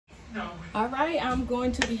All right, I'm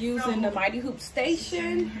going to be using the Mighty Hoop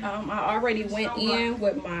Station. I already went in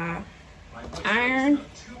with my iron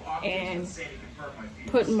and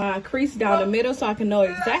put my crease down the middle so I can know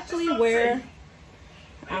exactly where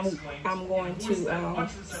I'm going to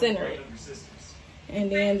center it. And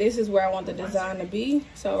then this is where I want the design to be.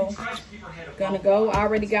 So gonna go. I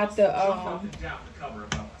already got the I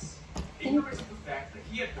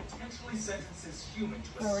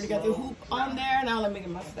already got the hoop on there. Now let me get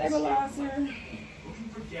my stabilizer. Looking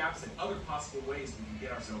for gaps and other possible ways we can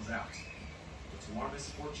get ourselves out. But to our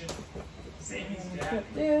misfortune, Sandy's dad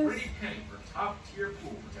paid a pretty penny for top-tier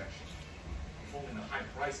pool protection. If only the high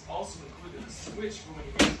price also included a switch for when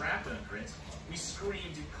you get trapped under it, we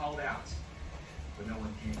screamed and called out. But no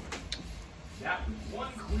one came. That was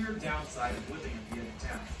one clear downside of living at the end of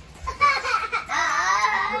town.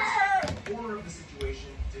 The horror of the situation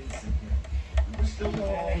didn't sink in. We were still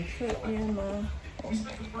put in my we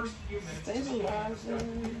spent the first few minutes stabilizer,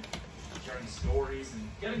 sharing stories and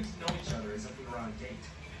getting to know each other as if we were on a date.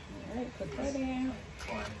 Alright, put that in.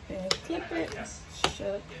 Fun. And clip it. Yes.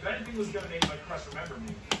 Shut. If anything was going to make my crush remember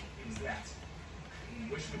me, it was that.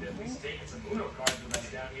 I wish we'd at least taken some Uno cards with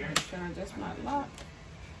us down here. Make sure that's not locked.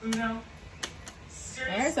 Uno?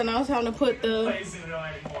 Seriously? Alright, so now it's time to put the play Uno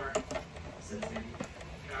anymore. Said Sandy.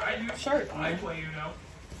 I do. Shirt on. I play Uno.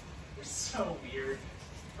 You're so weird.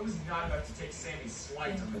 I was not about to take Sandy's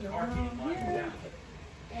slight on the car game lying down.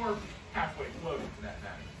 Or halfway floating, for that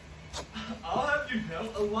matter. I'll have you know,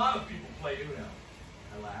 a lot of people play Uno.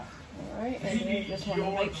 I laughed. Alright, and then just want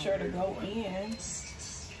to make sure to go in.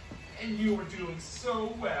 And you were doing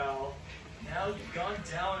so well. Now you've gone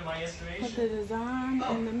down in my estimation. Put the design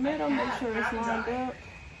in the middle, make sure it's lined up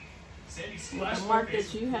with the mark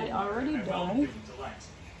that you had already done.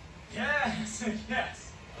 Yes,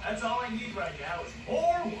 yes. That's all I need right now is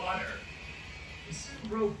more water. We soon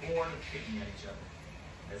grow bored of picking at each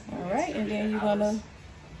other. Alright, and then you're gonna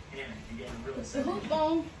put the hoop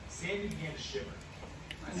on. Sandy began to shiver.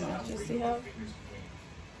 I And saw how let's just free see my how. fingers became.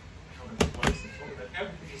 I held her close and told her that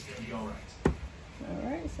everything was going to be all right.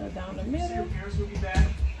 Alright, so down the So middle. your parents will be back?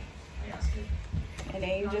 I asked her. And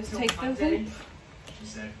then you just take the Monday? hoop. She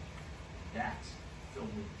said, that filled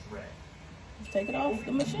me with dread. Just take it off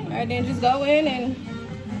the machine. Alright, then just go in and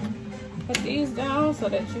put these down so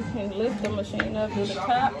that you can lift the machine up to the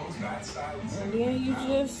top. And then you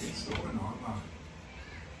just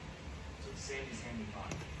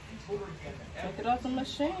take it off the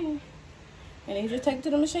machine. And then you just take it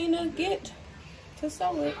to the machine to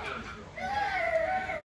sew it.